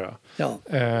dricka tror jag. Ja.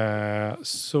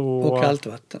 Och kallt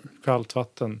vatten. Kallt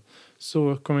vatten.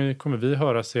 Så kommer vi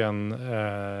höras igen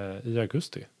i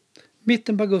augusti.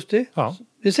 Mitten på augusti. Ja.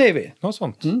 Det säger vi. Något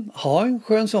sånt. Ha en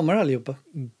skön sommar allihopa.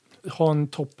 Ha en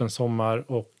toppen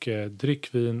sommar och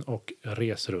drick vin och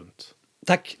res runt.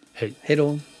 Tack. Hej. Hej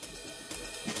då.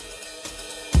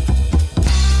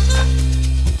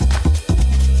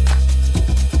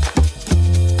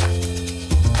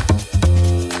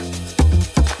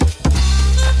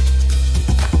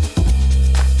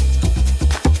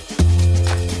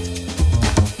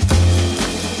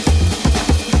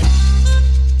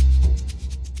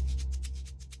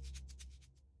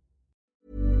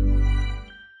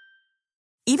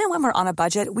 Even when we're on a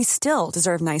budget, we still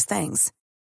deserve nice things.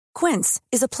 Quince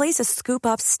is a place to scoop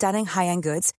up stunning high-end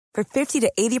goods for 50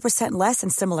 to 80% less than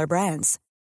similar brands.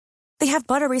 They have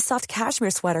buttery soft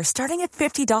cashmere sweaters starting at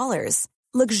 $50,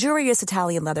 luxurious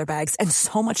Italian leather bags, and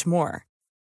so much more.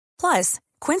 Plus,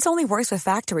 Quince only works with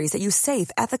factories that use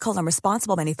safe, ethical, and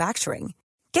responsible manufacturing.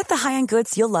 Get the high-end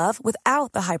goods you'll love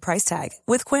without the high price tag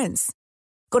with Quince.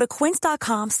 Go to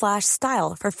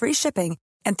quince.com/style for free shipping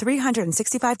and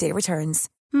 365-day returns.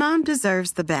 Mom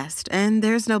deserves the best, and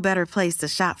there's no better place to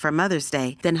shop for Mother's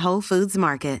Day than Whole Foods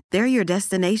Market. They're your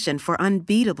destination for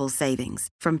unbeatable savings,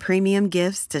 from premium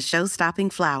gifts to show-stopping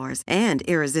flowers and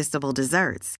irresistible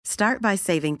desserts. Start by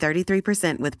saving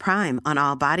 33% with Prime on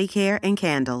all body care and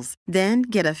candles. Then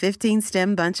get a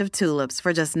 15-stem bunch of tulips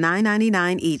for just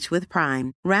 $9.99 each with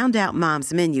Prime. Round out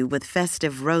Mom's menu with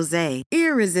festive rosé,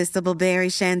 irresistible berry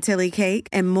chantilly cake,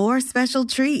 and more special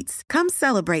treats. Come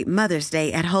celebrate Mother's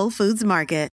Day at Whole Foods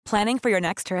Market. Planning for your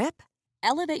next trip?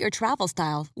 Elevate your travel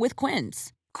style with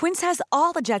Quince. Quince has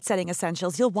all the jet-setting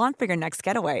essentials you'll want for your next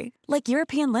getaway, like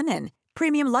European linen,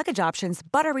 premium luggage options,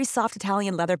 buttery soft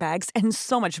Italian leather bags, and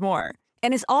so much more.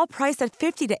 And is all priced at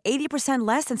 50 to 80%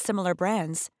 less than similar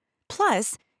brands.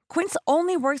 Plus, Quince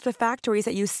only works with factories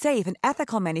that use safe and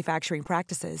ethical manufacturing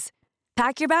practices.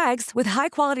 Pack your bags with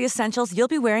high-quality essentials you'll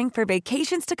be wearing for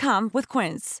vacations to come with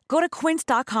Quince. Go to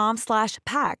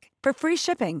quince.com/pack for free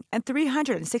shipping and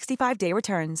 365-day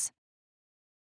returns.